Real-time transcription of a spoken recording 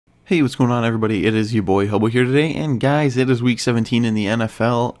Hey, what's going on, everybody? It is your boy Hobo here today, and guys, it is week 17 in the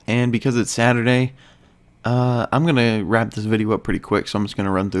NFL, and because it's Saturday, I'm gonna wrap this video up pretty quick, so I'm just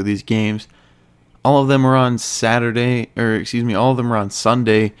gonna run through these games. All of them are on all of them are on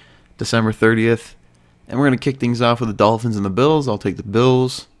Sunday, December 30th, and we're gonna kick things off with the Dolphins and the Bills. I'll take the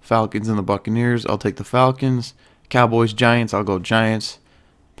Bills. Falcons and the Buccaneers. I'll take the Falcons. Cowboys, Giants. I'll go Giants.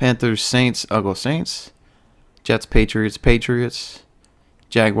 Panthers, Saints. I'll go Saints. Jets, Patriots, Patriots.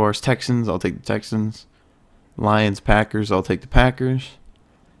 Jaguars, Texans, I'll take the Texans. Lions, Packers, I'll take the Packers.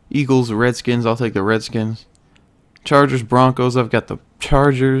 Eagles, Redskins, I'll take the Redskins. Chargers, Broncos, I've got the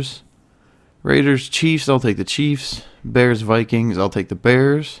Chargers. Raiders, Chiefs, I'll take the Chiefs. Bears, Vikings, I'll take the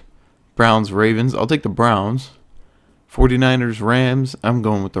Bears. Browns, Ravens, I'll take the Browns. 49ers, Rams, I'm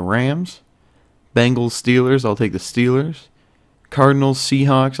going with the Rams. Bengals, Steelers, I'll take the Steelers. Cardinals,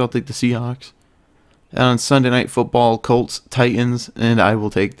 Seahawks, I'll take the Seahawks. And on Sunday Night Football, Colts, Titans, and I will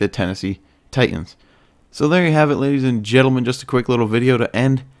take the Tennessee Titans. So there you have it, ladies and gentlemen. Just a quick little video to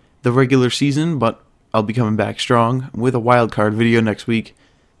end the regular season, but I'll be coming back strong with a wild card video next week.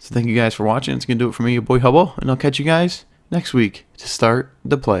 So thank you guys for watching. It's going to do it for me, your boy Hubble, and I'll catch you guys next week to start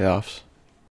the playoffs.